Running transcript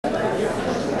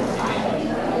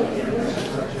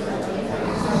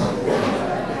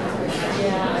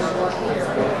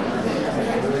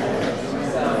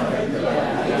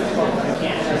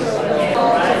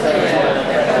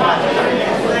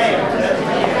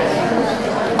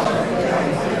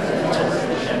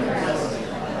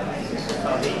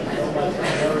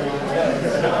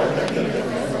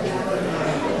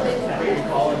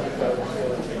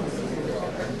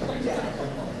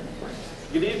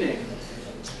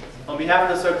On behalf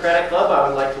of the Socratic Club, I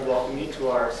would like to welcome you to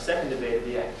our second debate of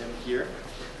the academic year.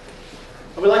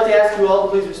 I would like to ask you all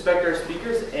to please respect our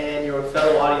speakers and your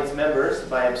fellow audience members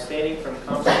by abstaining from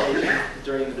conversation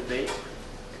during the debate.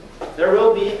 There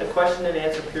will be a question and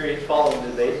answer period following the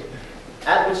debate,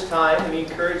 at which time we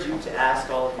encourage you to ask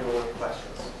all of your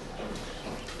questions.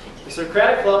 The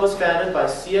Socratic Club was founded by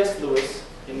C.S. Lewis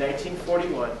in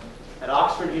 1941 at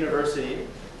Oxford University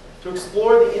to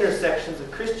explore the intersections of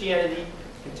Christianity,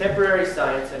 contemporary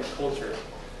science, and culture.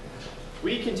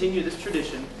 We continue this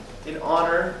tradition in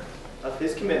honor of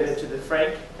his commitment to the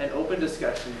frank and open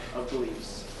discussion of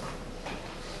beliefs.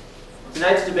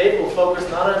 Tonight's debate will focus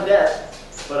not on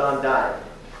death, but on dying.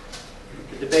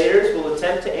 The debaters will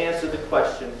attempt to answer the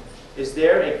question, is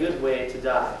there a good way to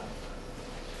die?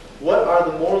 What are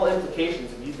the moral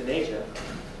implications of euthanasia?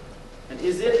 And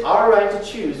is it our right to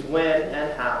choose when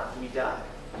and how we die?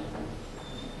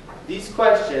 These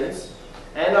questions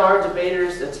and our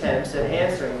debaters' attempts at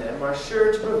answering them are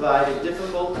sure to provide a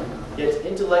difficult yet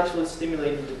intellectually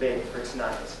stimulating debate for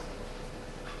tonight.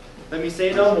 Let me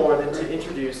say no more than to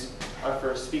introduce our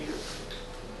first speaker.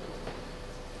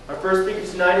 Our first speaker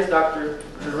tonight is Dr.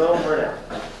 Jerome Wernow.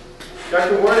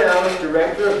 Dr. Wernow is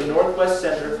director of the Northwest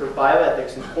Center for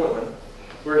Bioethics in Portland,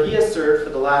 where he has served for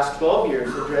the last 12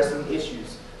 years addressing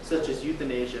issues such as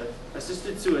euthanasia,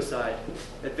 assisted suicide,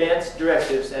 advanced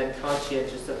directives, and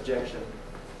conscientious objection.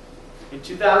 In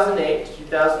 2008 to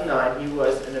 2009, he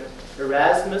was an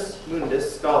Erasmus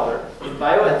Mundus Scholar in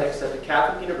Bioethics at the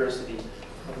Catholic University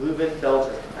of Leuven,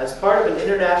 Belgium, as part of an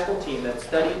international team that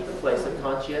studied the place of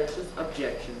conscientious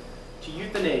objection to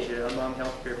euthanasia among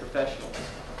healthcare professionals.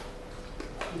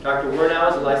 Dr. Wernow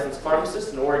is a licensed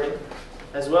pharmacist in Oregon,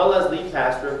 as well as lead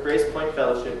pastor of Grace Point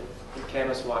Fellowship in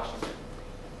Camas, Washington.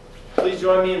 Please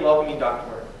join me in welcoming Dr.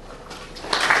 Wernow.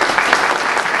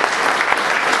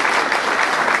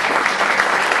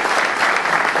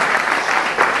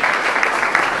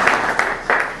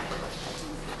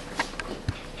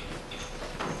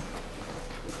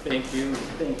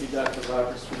 Thank you, Dr.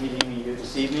 Roberts, for meeting me here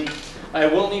this evening. I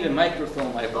will need a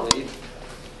microphone, I believe.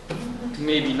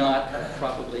 Maybe not,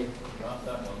 probably. Not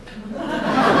that one.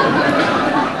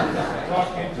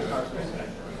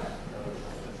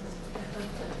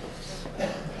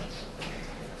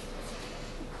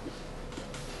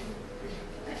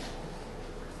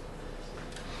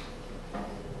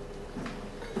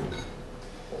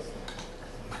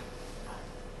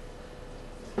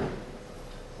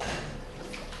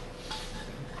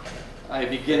 I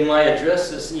begin my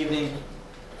address this evening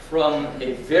from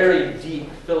a very deep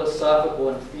philosophical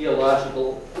and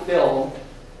theological film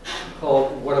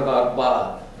called What About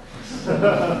Bob?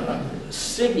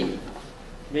 Siggy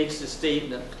makes the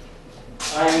statement,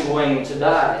 I'm going to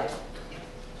die,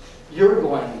 you're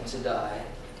going to die,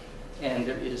 and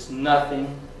there is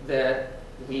nothing that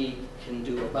we can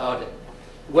do about it.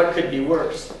 What could be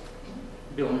worse?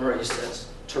 Bill Murray says,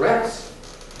 Tourette's.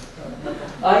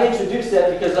 I introduce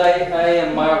that because I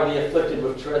am mildly afflicted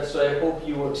with Tourette's, so I hope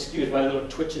you will excuse my little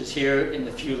twitches here and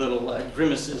a few little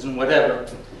grimaces and whatever.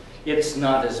 It's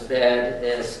not as bad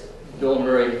as Bill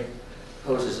Murray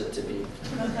poses it to be.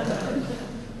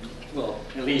 Well,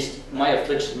 at least my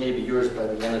affliction may be yours by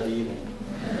the end of the evening.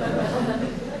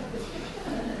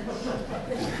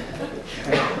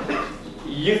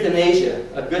 Euthanasia,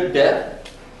 a good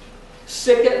death?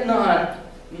 Sic et non,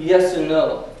 yes and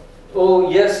no.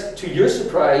 Oh, yes, to your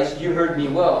surprise, you heard me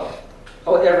well.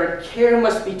 However, care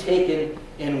must be taken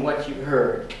in what you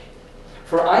heard.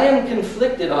 For I am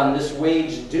conflicted on this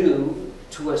wage due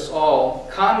to us all,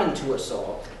 common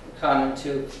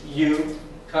to you,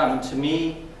 common to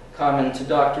me, common to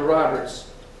Dr. Roberts.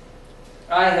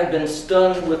 I have been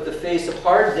stunned with the face of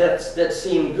hard deaths that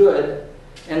seemed good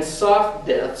and soft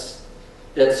deaths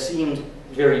that seemed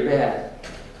very bad.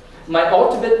 My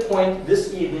ultimate point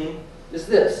this evening is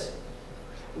this.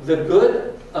 The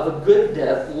good of a good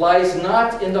death lies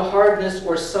not in the hardness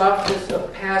or softness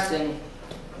of passing,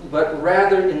 but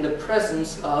rather in the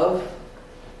presence of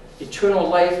eternal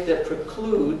life that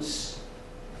precludes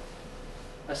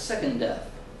a second death.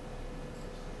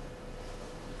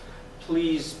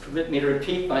 Please permit me to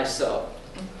repeat myself.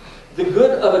 The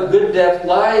good of a good death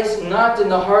lies not in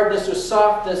the hardness or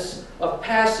softness of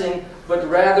passing, but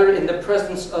rather in the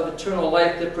presence of eternal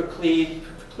life that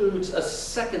precludes a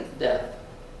second death.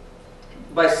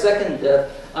 By second death,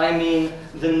 I mean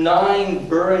the gnawing,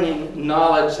 burning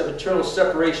knowledge of eternal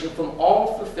separation from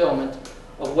all fulfillment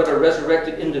of what a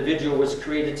resurrected individual was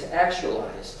created to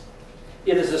actualize.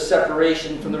 It is a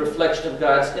separation from the reflection of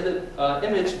God's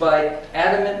image by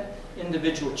adamant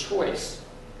individual choice.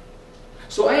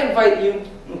 So I invite you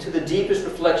into the deepest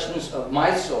reflections of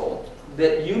my soul,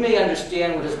 that you may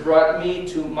understand what has brought me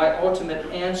to my ultimate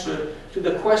answer to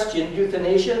the question,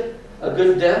 euthanasia, a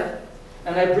good death?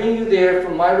 And I bring you there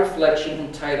from my reflection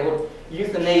entitled,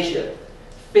 Euthanasia,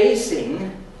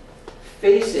 facing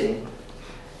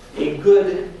a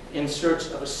good in search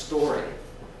of a story.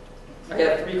 I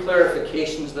have three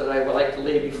clarifications that I would like to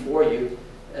lay before you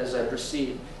as I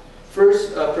proceed.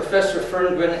 First, Professor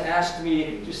Ferngren asked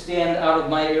me to stand out of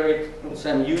my area, which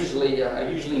I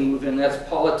usually move in, that's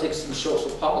politics and social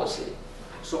policy.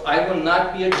 So I will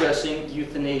not be addressing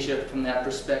euthanasia from that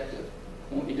perspective.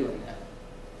 I won't be doing that.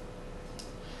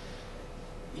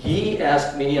 He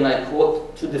asked me, and I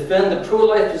quote, to defend the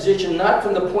pro-life position not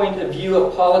from the point of view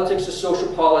of politics or social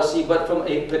policy, but from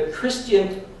the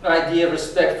Christian idea of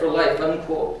respect for life,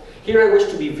 unquote. Here I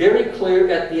wish to be very clear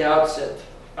at the outset.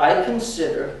 I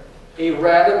consider a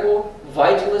radical,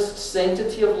 vitalist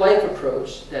sanctity of life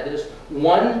approach, that is,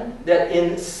 one that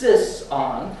insists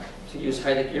on, to use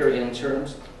Heideggerian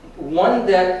terms, one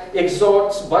that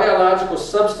exalts biological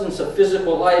substance of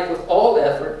physical life with all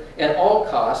effort and all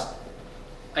cost,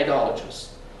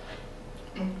 idolatrous.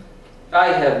 I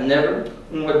have never,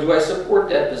 nor do I support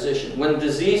that position. When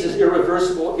disease is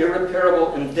irreversible,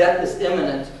 irreparable, and death is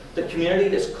imminent, the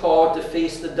community is called to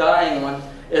face the dying one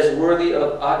as worthy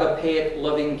of agapeic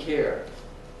loving care.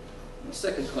 The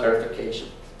second clarification,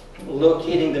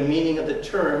 locating the meaning of the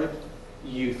term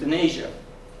euthanasia.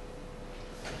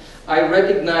 I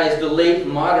recognize the late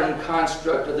modern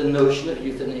construct of the notion of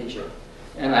euthanasia,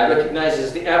 and I recognize it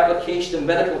as the application of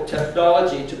medical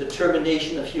technology to the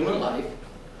termination of human life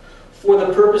for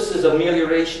the purposes of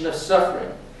amelioration of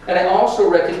suffering. And I also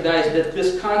recognize that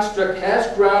this construct has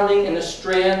grounding in a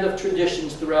strand of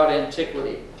traditions throughout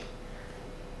antiquity.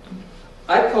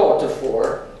 I call to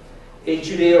fore a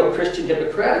Judeo-Christian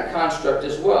Hippocratic construct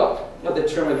as well of the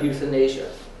term of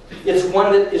euthanasia. It's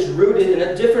one that is rooted in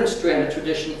a different strand of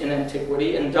tradition in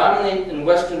antiquity and dominate in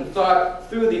Western thought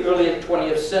through the early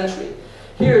 20th century.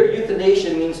 Here,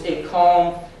 euthanasia means a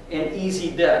calm and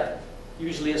easy death,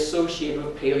 usually associated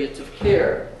with palliative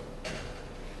care.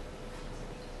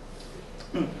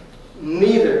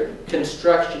 Neither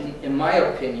construction, in my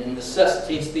opinion,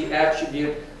 necessitates the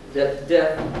attribute that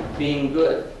death being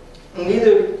good.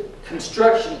 Neither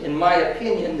construction, in my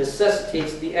opinion,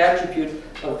 necessitates the attribute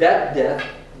of that death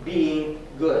being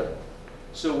good.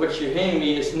 So what you're hearing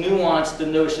me is nuance the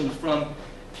notion from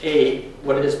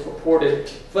what is purported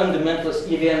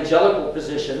fundamentalist evangelical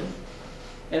position,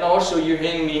 and also you're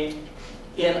hearing me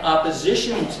in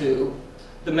opposition to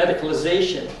the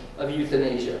medicalization of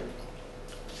euthanasia.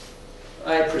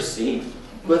 I proceed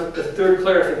with the third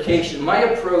clarification. My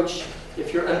approach,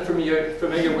 if you're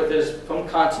unfamiliar with it, is from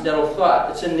continental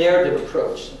thought. It's a narrative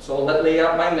approach. So I'll lay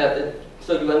out my method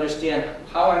so you understand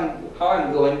how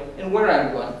I'm going and where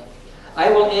I'm going. I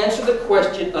will answer the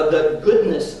question of the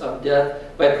goodness of death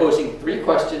by posing three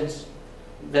questions,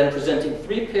 then presenting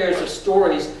three pairs of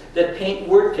stories that paint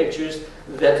word pictures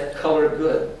that color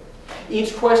good.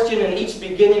 Each question and each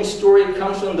beginning story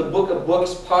comes from the book of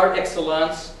books par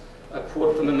excellence, a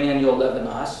quote from Emmanuel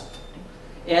Levinas.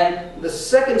 And the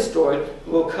second story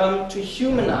will come to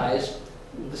humanize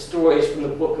the stories from the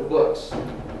book of books.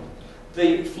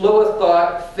 The flow of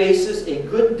thought faces a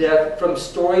good death from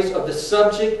stories of the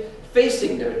subject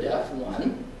facing their death,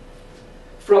 one,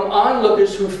 from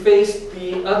onlookers who face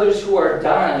the others who are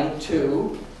dying,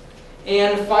 two,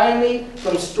 and finally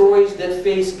from stories that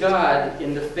face God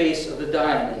in the face of the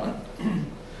dying one.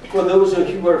 For those of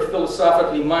you who are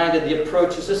philosophically minded, the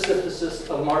approach is a synthesis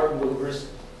of Martin Buber's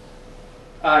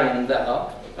I and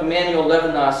Thou, Emmanuel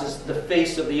Levinas' The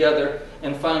Face of the Other,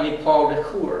 and finally Paul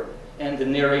Ricoeur and the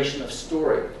narration of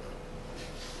story.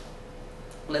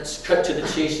 Let's cut to the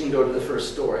chase and go to the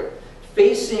first story.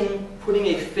 Putting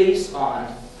a face on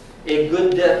a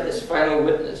good death as final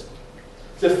witness.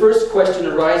 The first question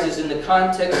arises in the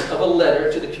context of a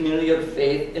letter to the community of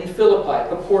faith in Philippi,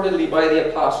 purportedly by the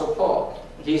Apostle Paul.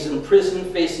 He's in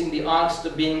prison facing the angst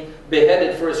of being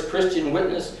beheaded for his Christian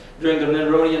witness during the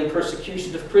Neronian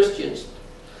persecution of Christians.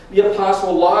 The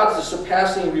apostle lauds the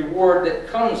surpassing reward that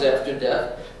comes after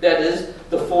death, that is,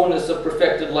 the fullness of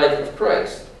perfected life of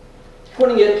Christ.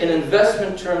 Putting it in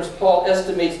investment terms, Paul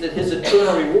estimates that his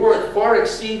eternal reward far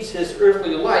exceeds his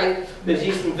earthly life that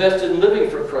he's invested in living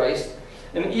for Christ,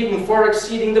 and even far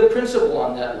exceeding the principal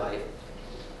on that life.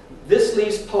 This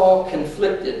leaves Paul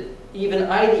conflicted, even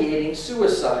ideating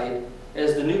suicide,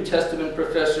 as the New Testament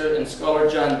professor and scholar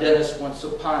John Dennis once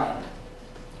opined.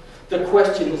 The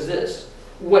question is this: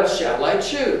 what shall I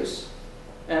choose?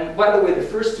 And by the way, the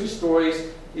first two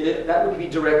stories that would be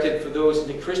directed for those in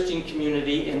the Christian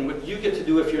community, and what you get to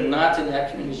do if you're not in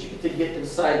that community is you get to get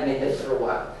inside my head for a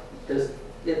while, because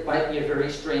it might be a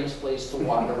very strange place to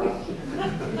walk around.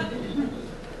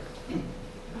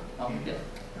 Okay.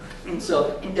 And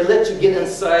so it lets you get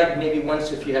inside maybe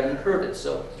once if you haven't heard it.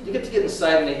 So you get to get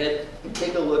inside my head and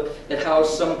take a look at how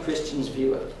some Christians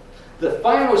view it. The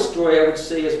final story, I would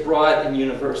say, is broad and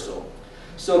universal.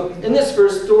 So in this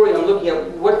first story, I'm looking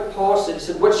at what Paul said. He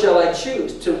said, what shall I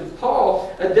choose? To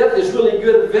Paul, a death is really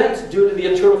good event due to the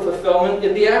eternal fulfillment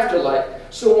in the afterlife.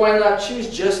 So why not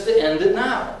choose just to end it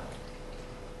now?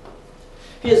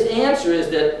 His answer is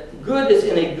that good is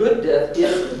in a good death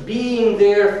is being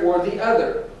there for the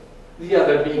other. The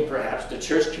other being perhaps the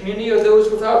church community or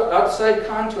those without outside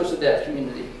contours of that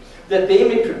community. That they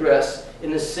may progress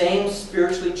in the same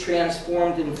spiritually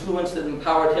transformed influence that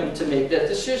empowered him to make that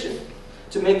decision.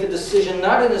 To make the decision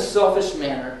not in a selfish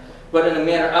manner, but in a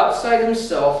manner outside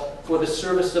himself for the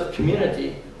service of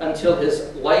community until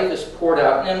his life is poured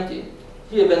out and emptied.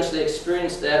 He eventually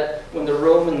experienced that when the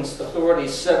Roman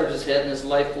authorities severed his head and his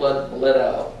lifeblood bled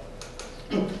out.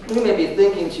 You may be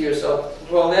thinking to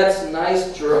yourself, well, that's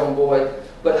nice, Jerome boy,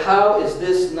 but how is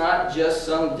this not just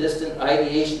some distant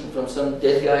ideation from some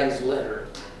dead guy's letter?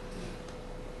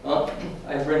 Well,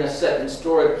 I bring a second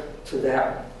story to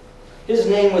that one. His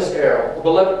name was Errol, a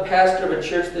beloved pastor of a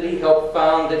church that he helped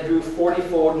found that grew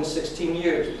 40-fold in 16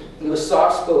 years. He was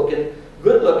soft-spoken,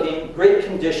 good-looking, great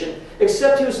condition,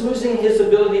 except he was losing his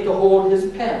ability to hold his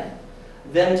pen,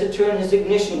 then to turn his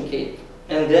ignition key,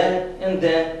 and then,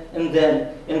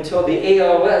 until the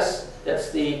ALS,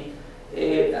 that's the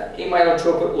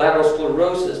amyotrophic lateral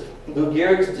sclerosis, Lou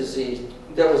Gehrig's disease,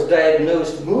 that was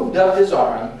diagnosed, moved up his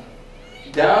arm,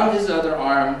 down his other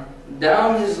arm,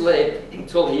 down his leg,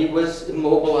 until he was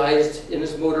immobilized in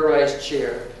his motorized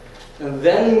chair. And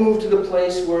then moved to the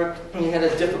place where he had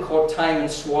a difficult time in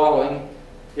swallowing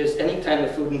any kind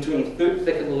of food, between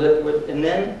thick and liquid, and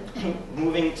then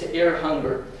moving to air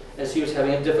hunger, as he was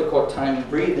having a difficult time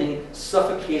breathing,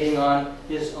 suffocating on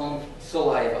his own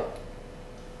saliva.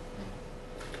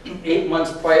 8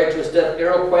 months prior to his death,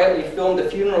 Errol quietly filmed a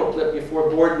funeral clip before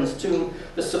Borden's tomb,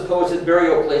 the supposed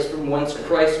burial place from whence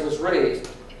Christ was raised.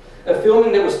 A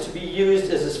filming that was to be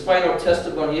used as his final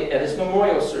testimony at his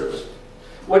memorial service.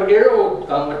 What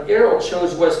Errol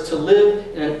chose was to live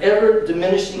in an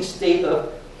ever-diminishing state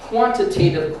of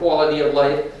quantitative quality of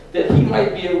life, that he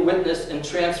might be a witness in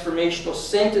transformational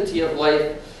sanctity of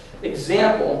life,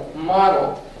 example,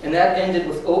 model, and that ended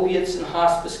with opiates and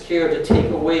hospice care to take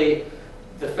away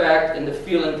the fact and the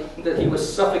feeling that he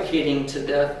was suffocating to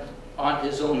death on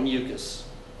his own mucus.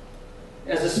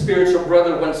 As a spiritual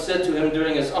brother once said to him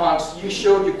during his aunts, you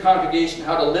showed your congregation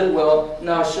how to live well,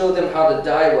 now show them how to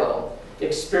die well.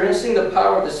 Experiencing the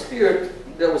power of the Spirit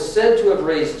that was said to have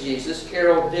raised Jesus,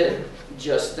 Errol did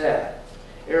just that.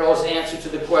 Errol's answer to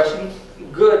the question,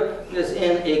 good as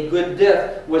in a good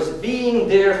death, was being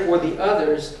there for the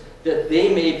others that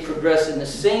they may progress in the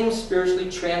same spiritually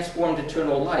transformed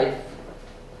eternal life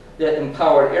that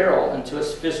empowered Errol until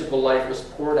his physical life was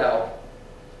poured out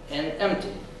and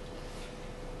emptied.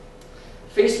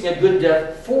 Facing a good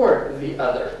death for the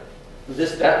other.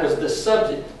 That was the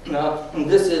subject. Now,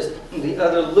 this is the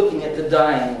other looking at the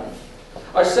dying one.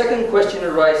 Our second question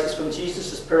arises from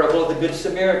Jesus' parable of the Good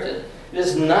Samaritan. It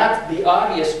is not the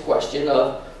obvious question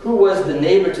of who was the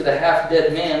neighbor to the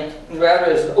half-dead man,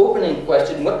 rather as an opening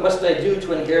question, what must I do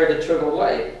to inherit eternal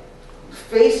life?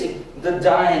 Facing the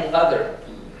dying other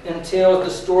entails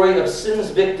the story of sin's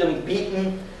victim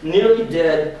beaten, nearly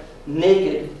dead,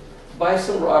 naked, by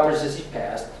some robbers as he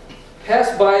passed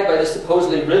by the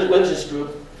supposedly religious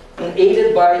group, and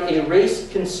aided by a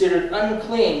race considered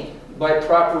unclean by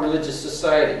proper religious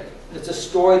society. It's a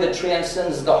story that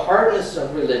transcends the hardness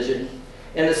of religion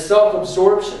and the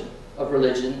self-absorption of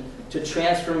religion to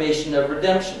transformation of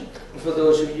redemption. And for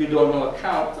those of you who don't know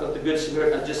account of the Good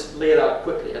Samaritan, I'll just lay it out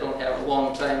quickly. I don't have a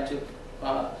long time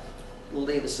to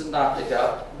lay the synoptic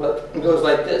out, but it goes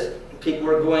like this. People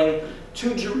were going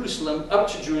to Jerusalem, up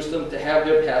to Jerusalem, to have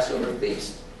their Passover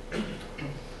feast.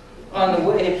 On the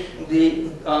way, the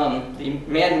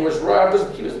man who was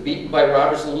robbed, he was beaten by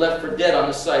robbers and left for dead on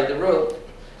the side of the road.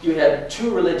 You had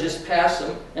two religious pass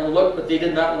him and look, but they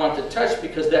did not want to touch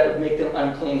because that would make them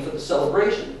unclean for the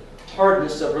celebration.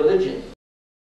 Hardness of religion.